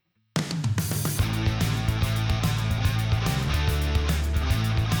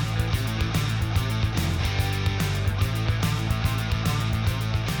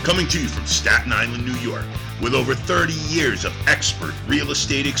Coming to you from Staten Island, New York, with over 30 years of expert real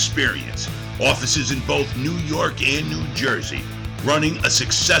estate experience, offices in both New York and New Jersey, running a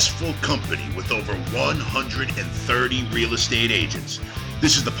successful company with over 130 real estate agents.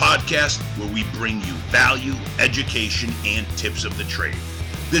 This is the podcast where we bring you value, education, and tips of the trade.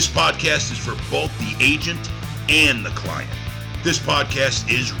 This podcast is for both the agent and the client. This podcast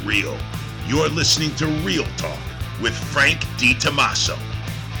is real. You're listening to Real Talk with Frank DiTomaso.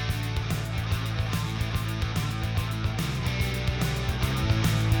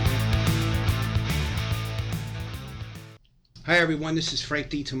 Hi everyone, this is Frank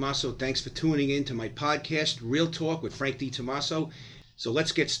DiTomaso. Thanks for tuning in to my podcast, Real Talk with Frank DiTomaso. So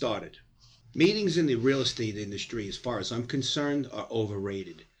let's get started. Meetings in the real estate industry, as far as I'm concerned, are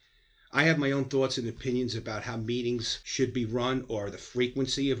overrated. I have my own thoughts and opinions about how meetings should be run or the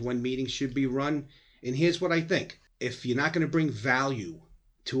frequency of when meetings should be run. And here's what I think. If you're not going to bring value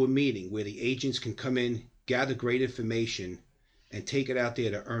to a meeting where the agents can come in, gather great information, and take it out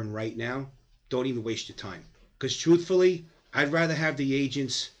there to earn right now, don't even waste your time. Because truthfully, I'd rather have the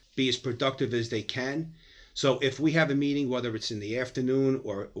agents be as productive as they can. So if we have a meeting, whether it's in the afternoon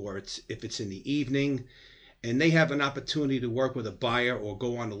or if it's in the evening, and they have an opportunity to work with a buyer or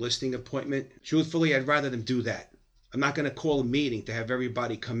go on a listing appointment, truthfully, I'd rather them do that. I'm not going to call a meeting to have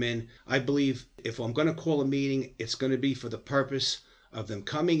everybody come in. I believe if I'm going to call a meeting, it's going to be for the purpose of them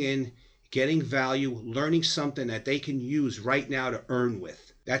coming in, getting value, learning something that they can use right now to earn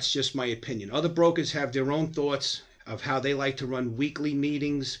with. That's just my opinion. Other brokers have their own thoughts of how they like to run weekly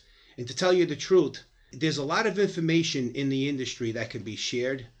meetings. And to tell you the truth, there's a lot of information in the industry that can be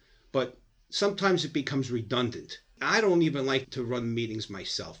shared, but sometimes it becomes redundant. I don't even like to run meetings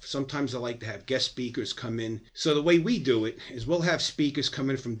myself. Sometimes I like to have guest speakers come in. So the way we do it is we'll have speakers come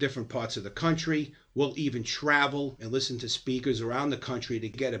in from different parts of the country. We'll even travel and listen to speakers around the country to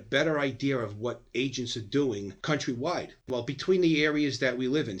get a better idea of what agents are doing countrywide. Well, between the areas that we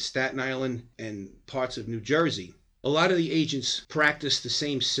live in, Staten Island and parts of New Jersey, a lot of the agents practice the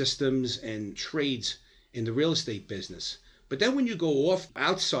same systems and trades in the real estate business. But then when you go off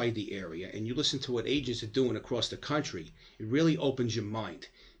outside the area and you listen to what agents are doing across the country, it really opens your mind.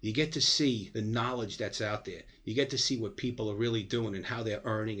 You get to see the knowledge that's out there. You get to see what people are really doing and how they're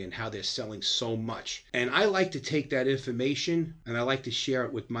earning and how they're selling so much. And I like to take that information and I like to share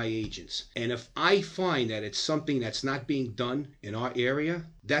it with my agents. And if I find that it's something that's not being done in our area,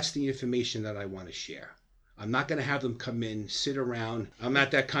 that's the information that I want to share. I'm not going to have them come in, sit around. I'm not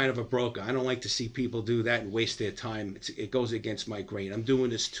that kind of a broker. I don't like to see people do that and waste their time. It goes against my grain. I'm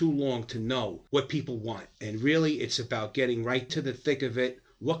doing this too long to know what people want. And really, it's about getting right to the thick of it.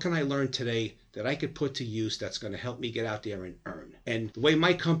 What can I learn today that I could put to use that's going to help me get out there and earn? And the way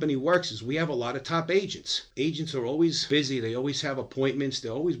my company works is we have a lot of top agents. Agents are always busy. They always have appointments.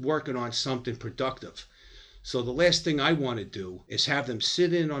 They're always working on something productive. So the last thing I want to do is have them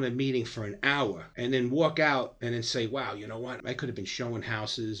sit in on a meeting for an hour and then walk out and then say, wow, you know what? I could have been showing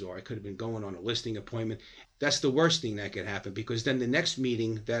houses or I could have been going on a listing appointment. That's the worst thing that could happen, because then the next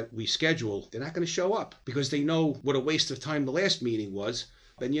meeting that we schedule, they're not going to show up because they know what a waste of time the last meeting was.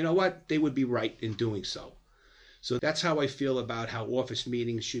 And you know what? They would be right in doing so. So that's how I feel about how office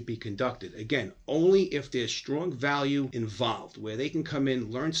meetings should be conducted. Again, only if there's strong value involved where they can come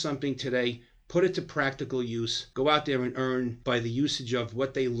in, learn something today, put it to practical use, go out there and earn by the usage of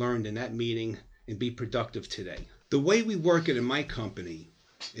what they learned in that meeting and be productive today. The way we work it in my company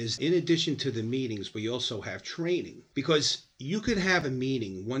is, in addition to the meetings, we also have training, because you could have a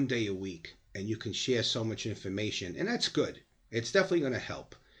meeting one day a week and you can share so much information, and that's good. It's definitely going to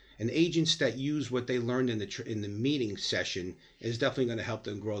help. And agents that use what they learned in the meeting session is definitely going to help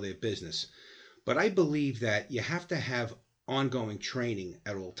them grow their business. But I believe that you have to have ongoing training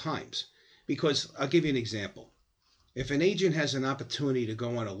at all times. Because I'll give you an example. If an agent has an opportunity to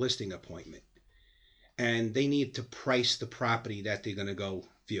go on a listing appointment and they need to price the property that they're going to go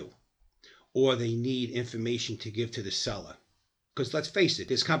view, or they need information to give to the seller, because let's face it,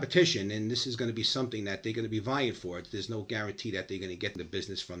 there's competition and this is going to be something that they're going to be vying for. There's no guarantee that they're going to get the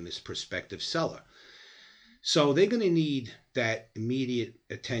business from this prospective seller. So they're going to need that immediate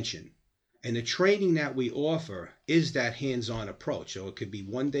attention. And the training that we offer is that hands-on approach. So it could be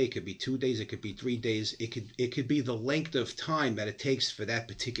 1 day, it could be 2 days, it could be 3 days. It could be the length of time that it takes for that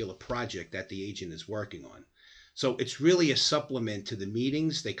particular project that the agent is working on. So it's really a supplement to the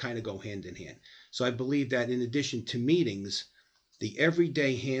meetings. They kind of go hand in hand. So I believe that in addition to meetings, the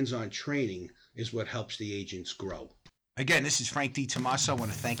everyday hands-on training is what helps the agents grow. Again, this is Frank DiTomaso. I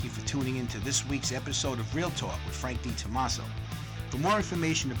want to thank you for tuning in to this week's episode of Real Talk with Frank DiTomaso. For more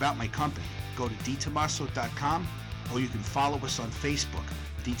information about my company, go to dtomaso.com or you can follow us on Facebook,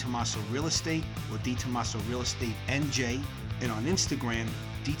 D. Tomaso Real Estate or D. Tomaso Real Estate NJ, and on Instagram,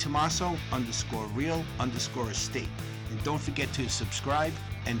 D. Tomaso_real_estate. And don't forget to subscribe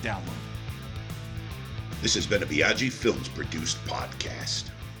and download. This has been a Biaggi Films produced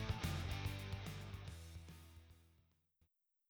podcast.